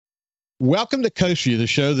Welcome to Coast View, the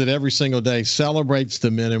show that every single day celebrates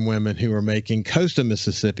the men and women who are making coastal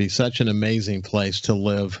Mississippi such an amazing place to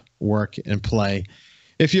live, work, and play.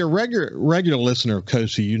 If you're a regular listener of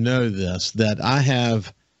Coast View, you know this, that I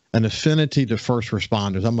have an affinity to first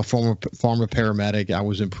responders. I'm a former paramedic. I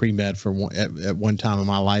was in pre-med at one time in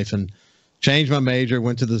my life and changed my major,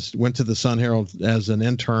 went to the Sun Herald as an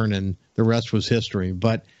intern, and the rest was history.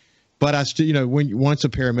 But I still, once a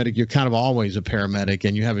paramedic, you're kind of always a paramedic,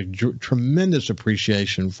 and you have a tremendous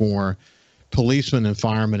appreciation for policemen and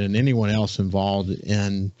firemen and anyone else involved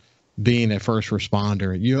in being a first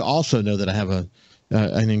responder. You also know that I have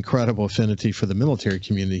an incredible affinity for the military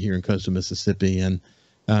community here in coastal Mississippi, and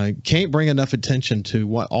can't bring enough attention to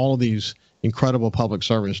what all of these incredible public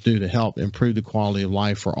servants do to help improve the quality of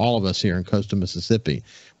life for all of us here in coastal Mississippi.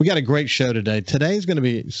 We got a great show today. Today's going to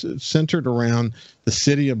be centered around the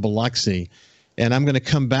city of Biloxi, and I'm going to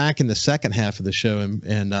come back in the second half of the show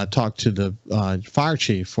and talk to the fire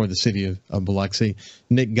chief for the city of Biloxi,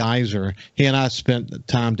 Nick Geiser. He and I spent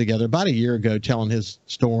time together about a year ago telling his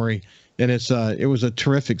story, and it was a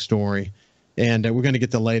terrific story, and we're going to get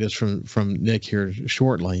the latest from Nick here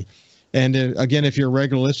shortly. And again, if you're a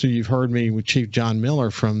regular listener, you've heard me with Chief John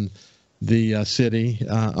Miller from the city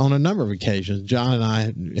on a number of occasions. John and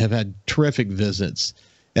I have had terrific visits,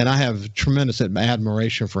 and I have tremendous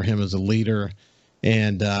admiration for him as a leader.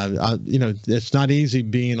 And it's not easy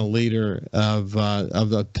being a leader of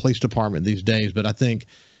the police department these days, but I think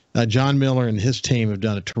John Miller and his team have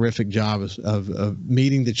done a terrific job of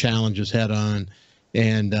meeting the challenges head on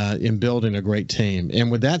and in building a great team.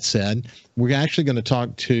 And with that said, we're actually going to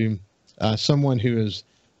talk to someone who is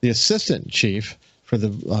the assistant chief for the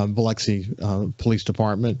Biloxi Police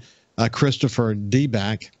Department, Christopher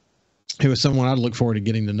Deback, who is someone I'd look forward to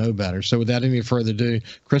getting to know better. So without any further ado,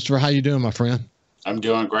 Christopher, how you doing, my friend? I'm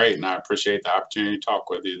doing great, and I appreciate the opportunity to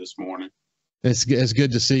talk with you this morning. It's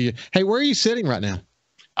good to see you. Hey, where are you sitting right now?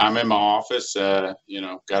 I'm in my office, got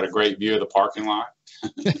a great view of the parking lot.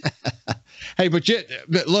 Hey, but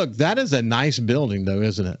look, that is a nice building, though,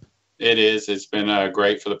 isn't it? It is. It's been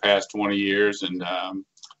great for the past 20 years, and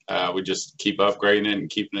we just keep upgrading it and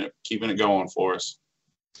keeping it going for us.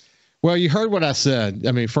 Well, you heard what I said.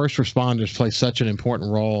 I mean, first responders play such an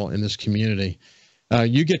important role in this community.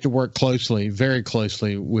 You get to work very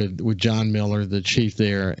closely with John Miller, the chief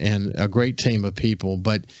there, and a great team of people.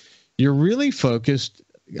 But you're really focused.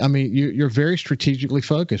 I mean, you're very strategically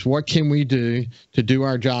focused. What can we do to do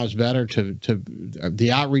our jobs better, to the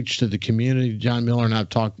outreach to the community? John Miller and I have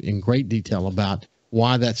talked in great detail about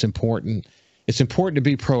why that's important. It's important to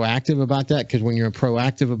be proactive about that, because when you're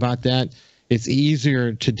proactive about that, it's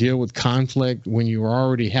easier to deal with conflict when you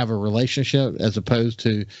already have a relationship, as opposed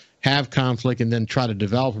to have conflict and then try to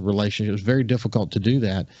develop a relationship. It's very difficult to do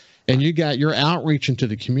that. And your outreach into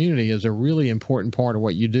the community is a really important part of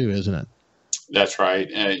what you do, isn't it? That's right.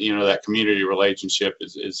 That community relationship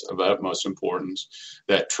is of utmost importance,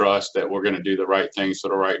 that trust that we're going to do the right things for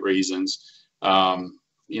the right reasons.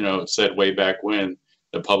 It said way back when,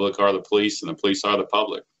 the public are the police and the police are the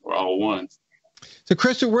public. We're all one. So,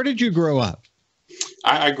 Krista, where did you grow up?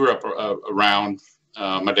 I grew up around,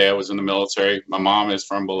 my dad was in the military. My mom is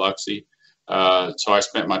from Biloxi. So I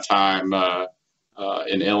spent my time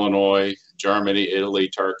in Illinois, Germany, Italy,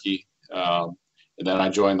 Turkey. And then I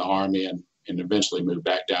joined the Army and eventually moved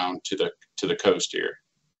back down to the coast here.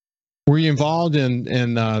 Were you involved in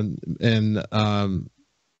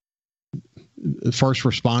first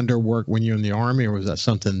responder work when you were in the Army, or was that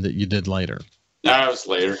something that you did later? No, it was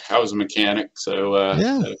later. I was a mechanic, so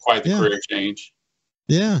quite the career change.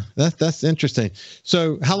 Yeah, that's interesting.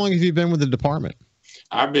 So how long have you been with the department?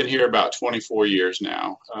 I've been here about 24 years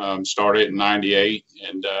now. Started in '98,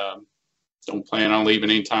 and don't plan on leaving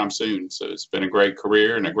anytime soon. So it's been a great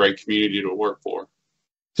career and a great community to work for.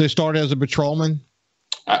 So you started as a patrolman?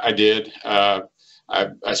 I did. I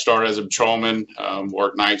started as a patrolman,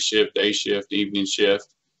 worked night shift, day shift, evening shift.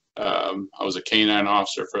 I was a canine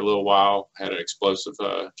officer for a little while, had an explosive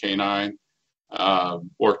canine,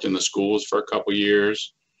 worked in the schools for a couple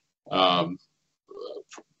years.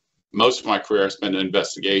 Most of my career I spent in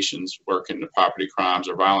investigations, working the property crimes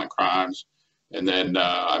or violent crimes. And then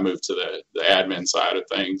I moved to the admin side of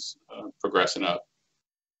things, progressing up.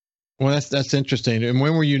 Well, that's interesting. And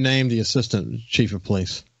when were you named the assistant chief of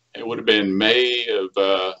police? It would have been May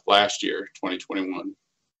of last year, 2021.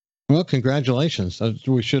 Well, congratulations.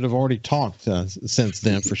 We should have already talked since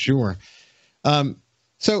then, for sure.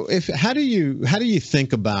 So, how do you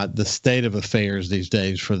think about the state of affairs these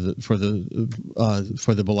days for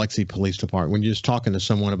the Biloxi Police Department? When you're just talking to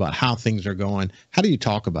someone about how things are going, how do you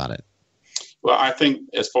talk about it? Well, I think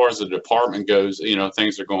as far as the department goes,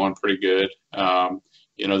 things are going pretty good.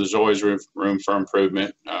 There's always room for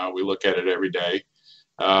improvement. We look at it every day.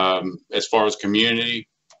 As far as community,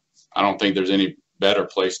 I don't think there's any better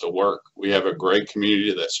place to work. We have a great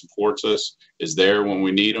community that supports us, is there when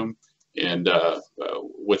we need them. And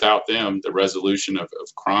without them, the resolution of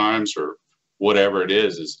crimes or whatever it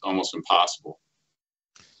is almost impossible.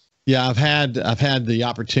 Yeah, I've had the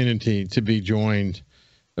opportunity to be joined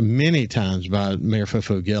many times by Mayor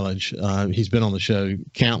Fofo Gillage. He's been on the show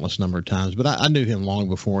countless number of times, but I knew him long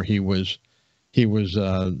before he was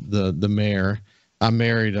the mayor. I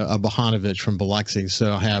married a Bohanovich from Biloxi,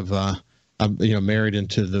 so I have I'm married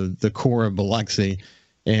into the core of Biloxi,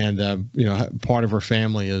 and part of her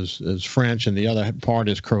family is French, and the other part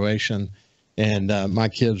is Croatian. And my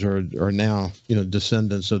kids are now,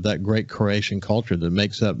 descendants of that great Croatian culture that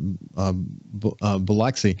makes up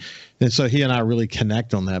Biloxi. And so he and I really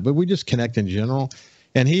connect on that. But we just connect in general.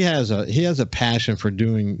 And he has a passion for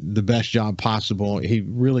doing the best job possible. He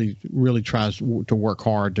really, really tries to work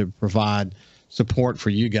hard to provide support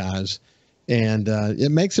for you guys. And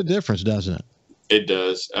it makes a difference, doesn't it? It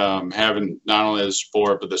does. Having not only the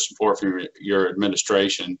support, but the support from your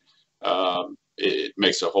administration, it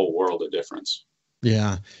makes a whole world of difference.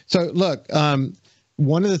 Yeah. So look,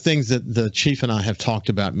 one of the things that the chief and I have talked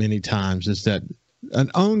about many times is that an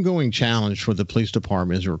ongoing challenge for the police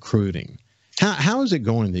department is recruiting. How is it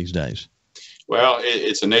going these days? Well,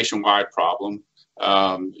 it's a nationwide problem.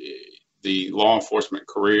 The law enforcement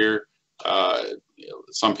career,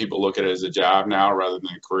 some people look at it as a job now rather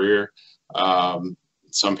than a career.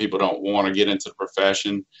 Some people don't want to get into the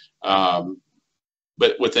profession.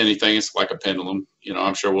 But with anything, it's like a pendulum.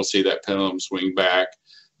 I'm sure we'll see that pendulum swing back.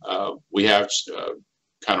 We have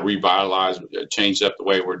kind of revitalized, changed up the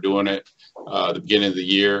way we're doing it at the beginning of the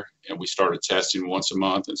year, and we started testing once a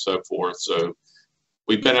month and so forth. So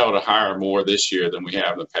we've been able to hire more this year than we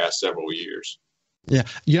have in the past several years. Yeah,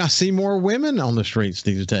 I see more women on the streets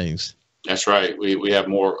these days. That's right. We have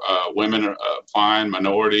more women applying,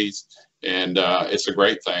 minorities, and it's a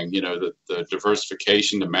great thing. The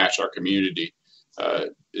diversification to match our community.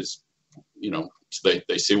 Is so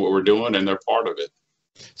they see what we're doing and they're part of it.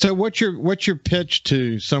 So what's your pitch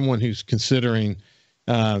to someone who's considering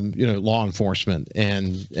law enforcement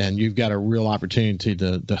and you've got a real opportunity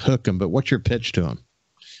to hook them, but what's your pitch to them?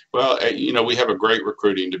 Well, we have a great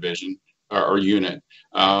recruiting division or unit.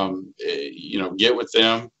 Get with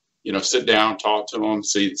them, sit down, talk to them,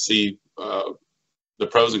 see the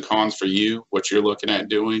pros and cons for you, what you're looking at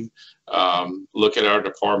doing. Look at our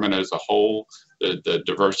department as a whole, the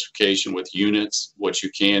diversification with units, what you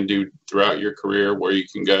can do throughout your career, where you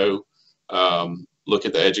can go. Look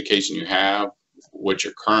at the education you have, what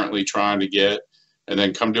you're currently trying to get, and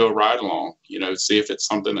then come do a ride along. See if it's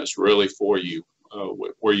something that's really for you,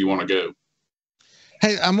 where you want to go.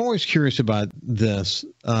 Hey, I'm always curious about this.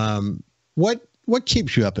 What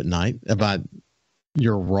keeps you up at night about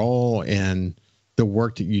your role and the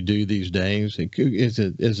work that you do these days? Is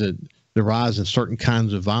it the rise in certain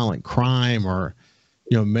kinds of violent crime, or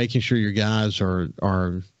making sure your guys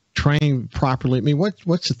are trained properly? I mean,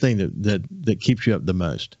 what's the thing that keeps you up the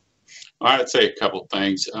most? I'd say a couple of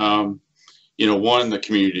things. One, the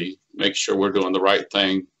community, make sure we're doing the right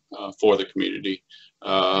thing for the community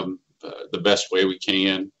the best way we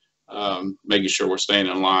can, making sure we're staying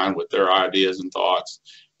in line with their ideas and thoughts,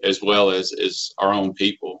 as well as our own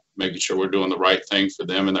people, making sure we're doing the right thing for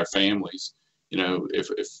them and their families.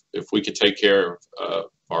 If we could take care of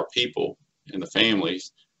our people and the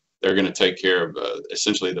families, they're going to take care of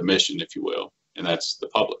essentially the mission, if you will, and that's the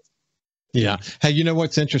public. Yeah. Hey,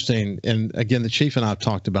 what's interesting, and again, the chief and I have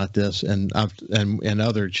talked about this, and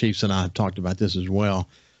other chiefs and I have talked about this as well.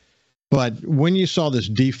 But when you saw this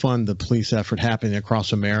defund the police effort happening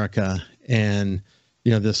across America, and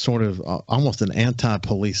this sort of almost an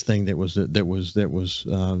anti-police thing that was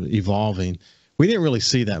evolving, we didn't really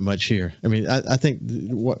see that much here. I mean, I think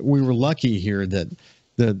we were lucky here that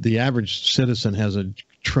the average citizen has a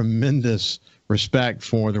tremendous respect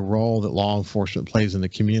for the role that law enforcement plays in the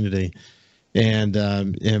community. And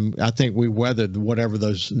I think we weathered whatever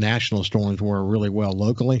those national storms were really well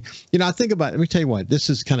locally. I think about, let me tell you what, this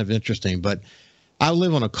is kind of interesting, but I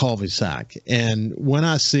live on a cul-de-sac, and when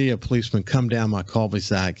I see a policeman come down my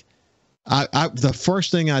cul-de-sac, the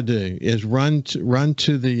first thing I do is run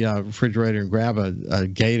to the refrigerator and grab a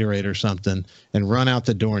Gatorade or something and run out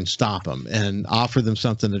the door and stop them and offer them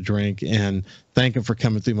something to drink and thank them for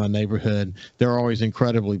coming through my neighborhood. They're always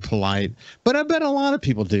incredibly polite, but I bet a lot of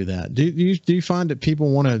people do that. Do you find that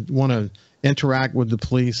people want to interact with the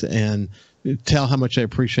police and tell how much they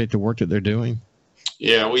appreciate the work that they're doing?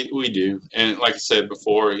 Yeah, we do. And like I said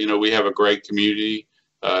before, we have a great community,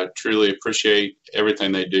 truly appreciate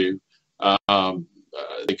everything they do.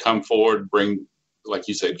 They come forward, bring, like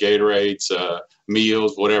you said, Gatorades,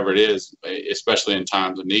 meals, whatever it is, especially in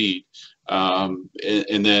times of need. And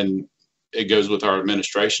then it goes with our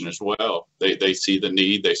administration as well. They see the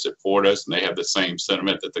need, they support us, and they have the same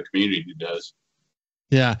sentiment that the community does.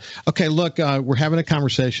 Yeah. Okay. Look, we're having a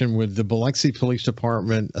conversation with the Biloxi Police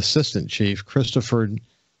Department Assistant Chief, Christopher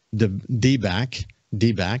D-Back.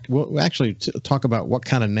 We'll actually talk about what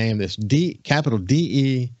kind of name this capital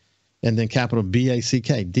D-E and then capital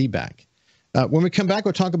B-A-C-K, D-Back. When we come back,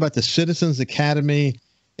 we'll talk about the Citizens Academy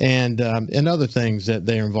and other things that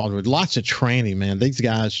they're involved with. Lots of training, man. These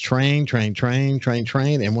guys train.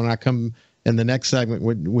 And when I come in the next segment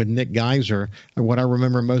with Nick Geiser, what I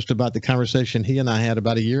remember most about the conversation he and I had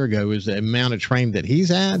about a year ago is the amount of training that he's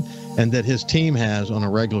had and that his team has on a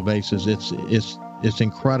regular basis. It's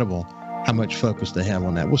incredible how much focus they have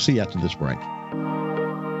on that. We'll see you after this break.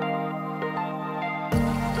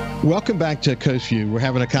 Welcome back to Coast View. We're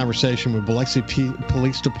having a conversation with Biloxi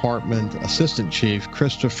Police Department Assistant Chief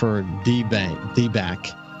Christopher D-Back,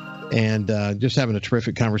 and just having a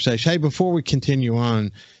terrific conversation. Hey, before we continue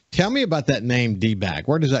on, tell me about that name D-Back.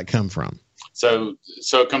 Where does that come from? So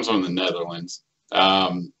it comes from the Netherlands.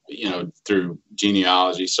 Through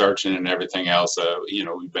genealogy, searching, and everything else.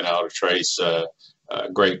 We've been able to trace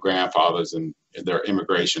great grandfathers and their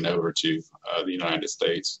immigration over to the United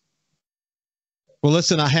States. Well,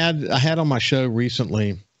 listen, I had on my show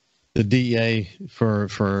recently the DA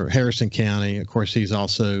for Harrison County. Of course, he's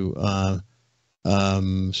also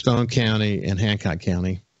Stone County and Hancock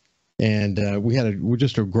County. And we had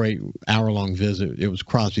just a great hour-long visit. It was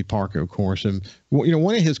Crosby Parker, of course. And,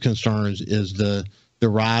 one of his concerns is the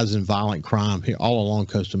rise in violent crime here all along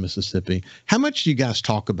coastal Mississippi. How much do you guys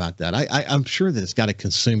talk about that? I'm sure that it's got to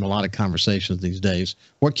consume a lot of conversations these days.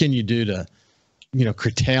 What can you do to,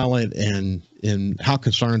 curtail it, and how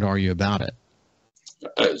concerned are you about it?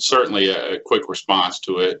 Certainly a quick response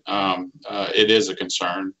to it. It is a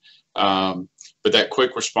concern. But that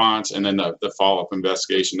quick response and then the follow-up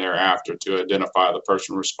investigation thereafter to identify the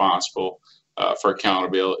person responsible for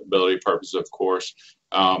accountability purposes, of course.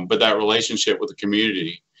 But that relationship with the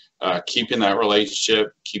community, keeping that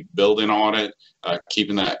relationship, keep building on it,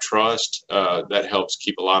 keeping that trust, that helps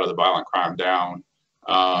keep a lot of the violent crime down.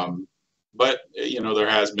 But, there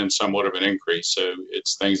has been somewhat of an increase. So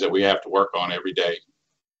it's things that we have to work on every day.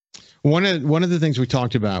 One of the things we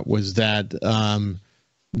talked about was that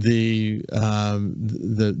the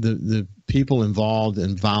people involved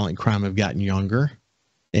in violent crime have gotten younger,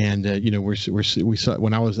 and we saw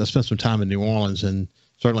I spent some time in New Orleans, and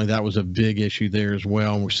certainly that was a big issue there as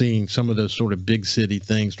well. And we're seeing some of those sort of big city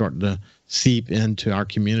things starting to seep into our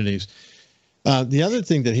communities. The other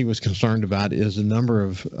thing that he was concerned about is the number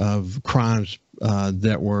of crimes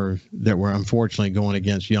that were unfortunately going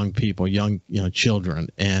against young people, children,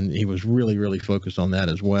 and he was really focused on that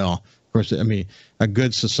as well. Of course, I mean, a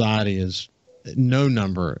good society is no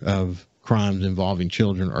number of crimes involving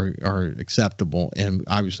children are acceptable, and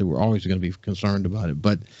obviously we're always going to be concerned about it.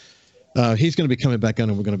 But he's going to be coming back on,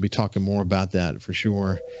 and we're going to be talking more about that for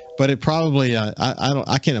sure. But it probably,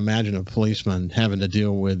 I can't imagine a policeman having to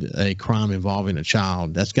deal with a crime involving a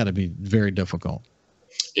child. That's got to be very difficult.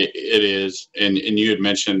 It is, and you had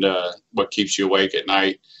mentioned what keeps you awake at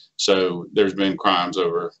night. So there's been crimes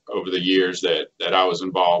over the years that I was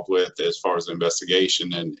involved with as far as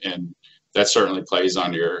investigation, and that certainly plays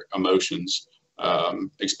on your emotions,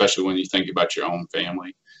 especially when you think about your own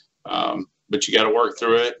family. But you got to work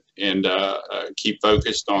through it and keep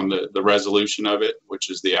focused on the resolution of it,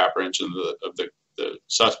 which is the apprehension of the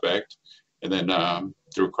suspect, and then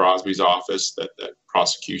through Crosby's office, that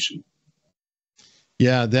prosecution.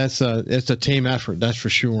 Yeah, it's a team effort, that's for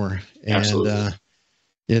sure. And absolutely.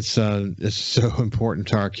 It's so important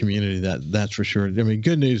to our community, that's for sure. I mean,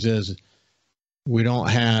 good news is we don't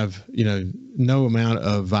have, no amount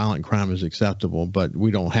of violent crime is acceptable, but we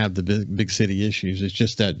don't have the big city issues. It's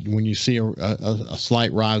just that when you see a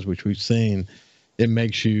slight rise, which we've seen, it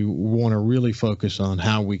makes you want to really focus on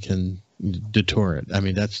how we can deter it. I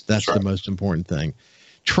mean, that's right. The most important thing.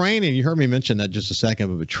 Training, you heard me mention that just a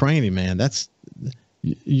second, but training, man,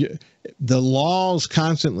 the law's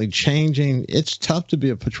constantly changing. It's tough to be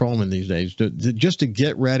a patrolman these days. Just to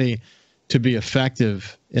get ready to be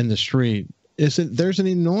effective in the street, there's an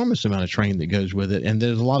enormous amount of training that goes with it, and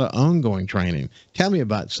there's a lot of ongoing training. Tell me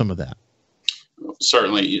about some of that.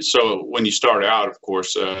 Certainly. So when you start out, of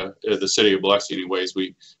course, the city of Biloxi, anyways,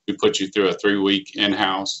 we put you through a 3-week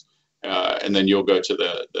in-house, and then you'll go to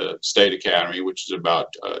the state academy, which is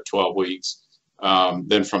about 12 weeks.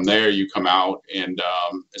 Then from there, you come out, and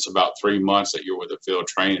it's about 3 months that you're with a field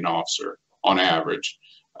training officer on average.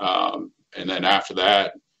 And then after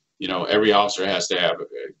that, every officer has to have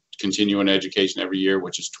continuing education every year,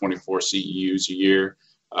 which is 24 CEUs a year.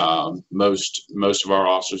 Most of our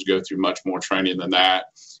officers go through much more training than that.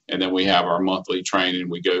 And then we have our monthly training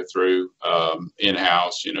we go through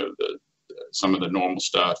in-house, some of the normal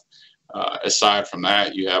stuff. Aside from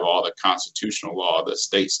that, you have all the constitutional law, the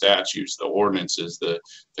state statutes, the ordinances, the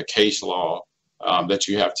case law that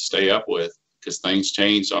you have to stay up with, because things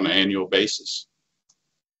change on an annual basis.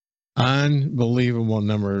 Unbelievable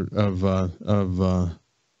number of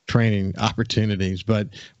training opportunities, but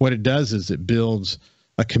what it does is it builds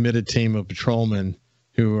a committed team of patrolmen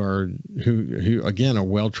who again are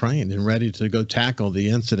well trained and ready to go tackle the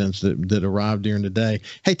incidents that arrive during the day.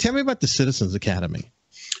 Hey, tell me about the Citizens Academy.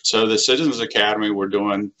 So the Citizens Academy we're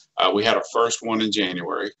doing, we had a first one in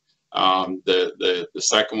January. The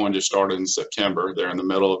second one just started in September. They're in the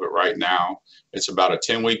middle of it right now. It's about a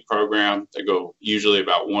 10-week program. They go usually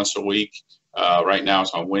about once a week. Right now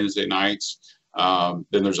it's on Wednesday nights.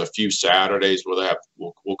 Then there's a few Saturdays where they have,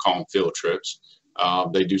 we'll call them field trips.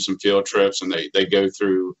 They do some field trips, and they go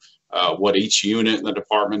through what each unit in the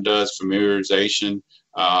department does, familiarization.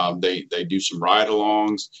 They do some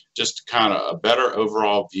ride-alongs, just kind of a better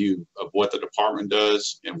overall view of what the department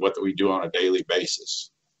does and what we do on a daily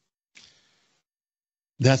basis.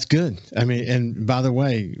 That's good. I mean, and by the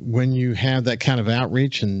way, when you have that kind of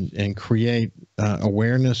outreach and create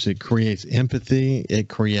awareness, it creates empathy, it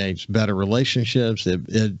creates better relationships.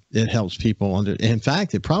 It helps people in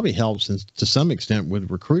fact, it probably helps to some extent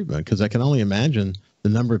with recruitment, because I can only imagine the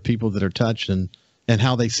number of people that are touched and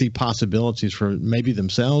how they see possibilities for maybe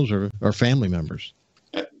themselves or family members.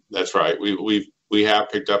 That's right. We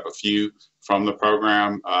have picked up a few from the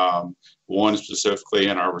program, one specifically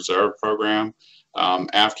in our reserve program.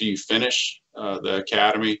 After you finish the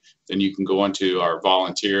academy, then you can go into our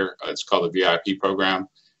volunteer, it's called the VIP program,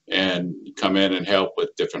 and come in and help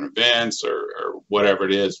with different events or whatever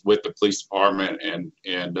it is with the police department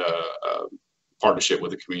and partnership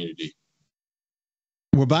with the community.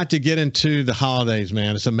 We're about to get into the holidays,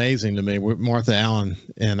 man. It's amazing to me. Martha Allen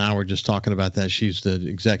and I were just talking about that. She's the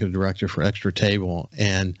executive director for Extra Table,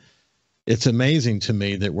 and it's amazing to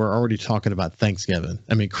me that we're already talking about Thanksgiving.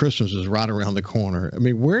 I mean, Christmas is right around the corner. I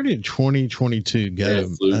mean, where did 2022 go? It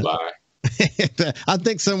flew by. I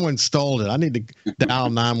think someone stole it. I need to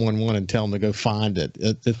dial 911 and tell them to go find it.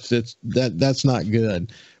 That's not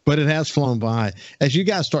good, but it has flown by. As you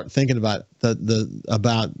guys start thinking about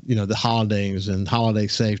the holidays and holiday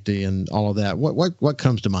safety and all of that, what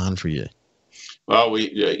comes to mind for you? Well,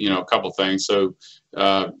 a couple things. So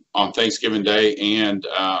on Thanksgiving Day and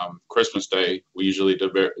Christmas Day, we usually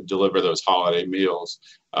deliver those holiday meals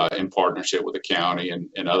in partnership with the county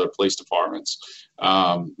and other police departments.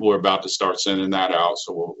 We're about to start sending that out,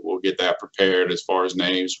 so we'll get that prepared as far as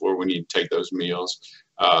names where we need to take those meals.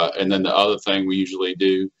 And then the other thing we usually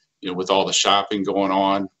do, with all the shopping going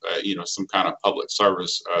on, some kind of public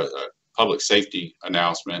service, public safety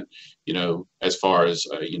announcement, as far as,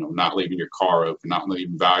 not leaving your car open, not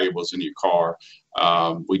leaving valuables in your car.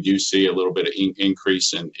 We do see a little bit of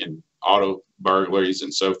increase in auto burglaries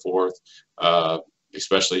and so forth,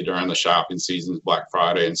 especially during the shopping seasons, Black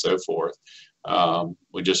Friday and so forth.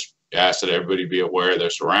 We just ask that everybody be aware of their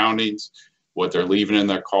surroundings, what they're leaving in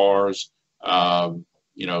their cars.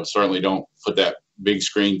 Certainly don't put that big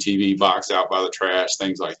screen TV box out by the trash,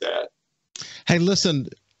 things like that. Hey, listen,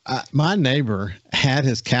 my neighbor had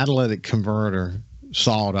his catalytic converter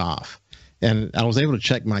sawed off, and I was able to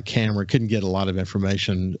check my camera. Couldn't get a lot of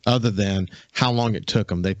information other than how long it took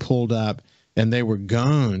them. They pulled up and they were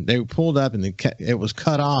gone. They pulled up and it was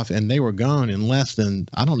cut off, and they were gone in less than,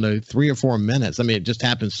 3 or 4 minutes. I mean, it just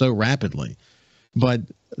happened so rapidly. But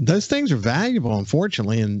those things are valuable,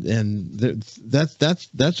 unfortunately, and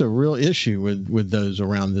that's a real issue with those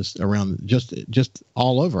around just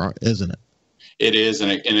all over, isn't it? It is,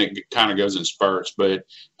 and it kind of goes in spurts. But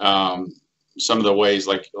some of the ways,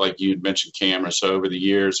 like you had mentioned, cameras. So over the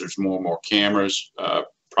years, there's more and more cameras,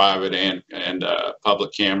 private and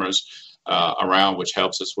public cameras around, which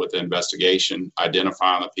helps us with the investigation,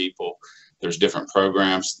 identifying the people. There's different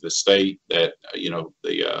programs to the state that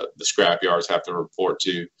the scrap yards have to report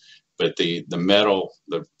to, but the metal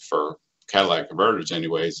for Cadillac converters,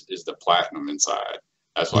 anyways, is the platinum inside.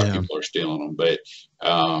 That's why people are stealing them. But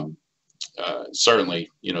certainly,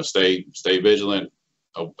 stay vigilant,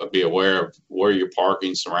 be aware of where you're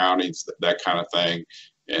parking, surroundings, that kind of thing,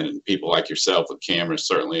 and people like yourself with cameras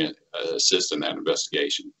certainly assist in that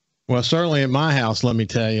investigation. Well, certainly at my house, let me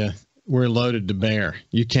tell you, we're loaded to bear.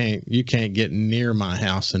 You can't get near my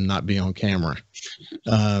house and not be on camera.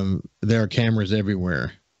 There are cameras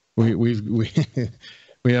everywhere.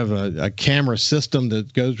 We have a camera system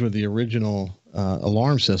that goes with the original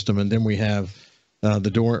alarm system, and then we have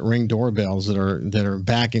the ring doorbells that are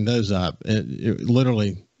backing those up.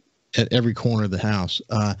 Literally at every corner of the house.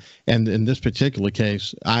 And in this particular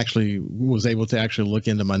case, I actually was able to actually look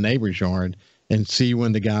into my neighbor's yard and see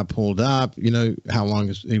when the guy pulled up, how long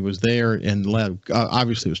he was there, and left.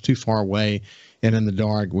 Obviously, it was too far away, and in the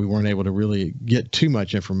dark, we weren't able to really get too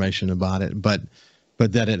much information about it. But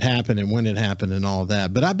that it happened and when it happened and all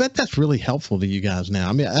that. But I bet that's really helpful to you guys now.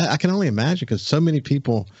 I mean, I can only imagine, because so many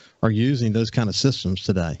people are using those kind of systems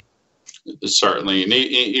today. Certainly. And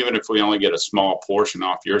even if we only get a small portion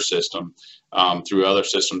off your system, through other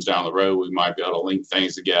systems down the road, we might be able to link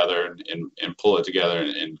things together and pull it together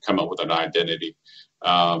and come up with an identity.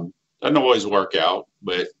 Doesn't always work out,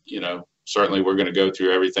 but certainly we're going to go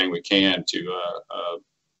through everything we can to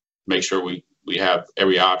make sure we have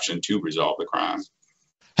every option to resolve the crime.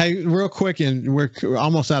 Hey, real quick, and we're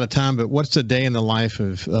almost out of time, but what's a day in the life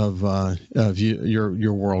of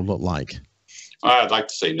your world look like? I'd like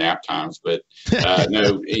to say nap times, but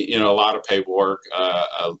no, a lot of paperwork,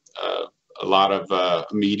 a lot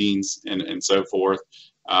of meetings and so forth.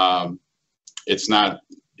 It's not,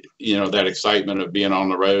 that excitement of being on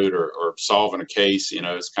the road or solving a case,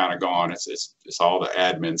 it's kind of gone. It's all the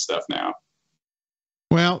admin stuff now.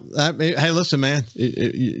 Well, hey, listen, man,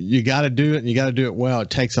 you got to do it, and you got to do it well. It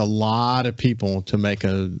takes a lot of people to make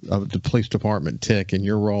the police department tick, and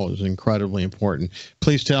your role is incredibly important.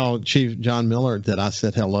 Please tell Chief John Miller that I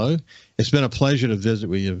said hello. It's been a pleasure to visit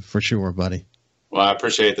with you, for sure, buddy. Well, I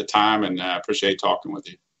appreciate the time, and I appreciate talking with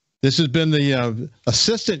you. This has been the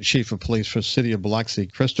Assistant Chief of Police for the City of Biloxi,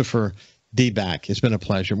 Christopher D-Back. It's been a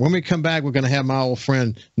pleasure. When we come back, we're going to have my old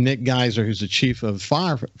friend Nick Geiser, who's the Chief of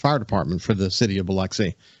Fire Department for the City of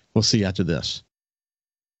Biloxi. We'll see you after this.